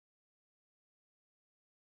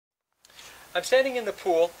I'm standing in the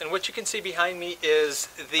pool, and what you can see behind me is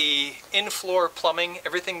the InFloor plumbing,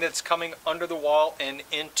 everything that's coming under the wall and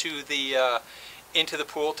into the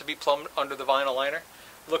pool to be plumbed under the vinyl liner.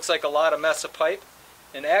 Looks like a lot of mess of pipe,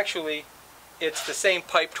 and actually it's the same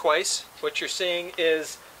pipe twice. What you're seeing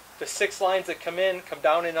is the 6 lines that come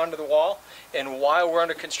down in under the wall, and while we're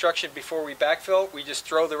under construction, before we backfill, we just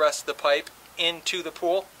throw the rest of the pipe into the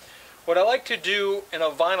pool. What I like to do in a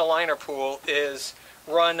vinyl liner pool is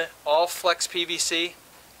run all flex PVC,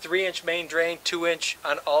 3-inch main drain, 2-inch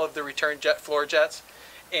on all of the return floor jets,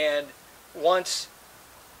 and once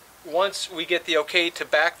we get the okay to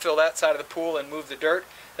backfill that side of the pool and move the dirt,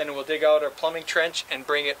 then we'll dig out our plumbing trench and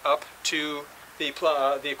bring it up to the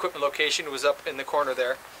equipment location. It was up in the corner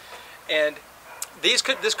there. And this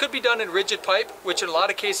could be done in rigid pipe, which in a lot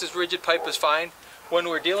of cases rigid pipe is fine. When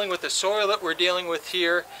we're dealing with the soil that we're dealing with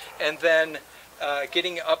here, and then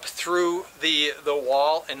getting up through the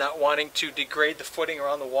wall and not wanting to degrade the footing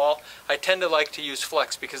around the wall, I tend to like to use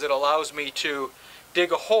flex because it allows me to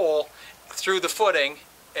dig a hole through the footing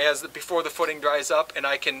before the footing dries up, and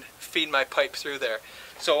I can feed my pipe through there.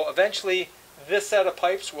 So eventually this set of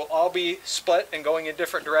pipes will all be split and going in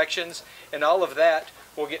different directions, and all of that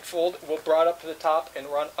will get brought up to the top and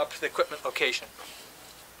run up to the equipment location.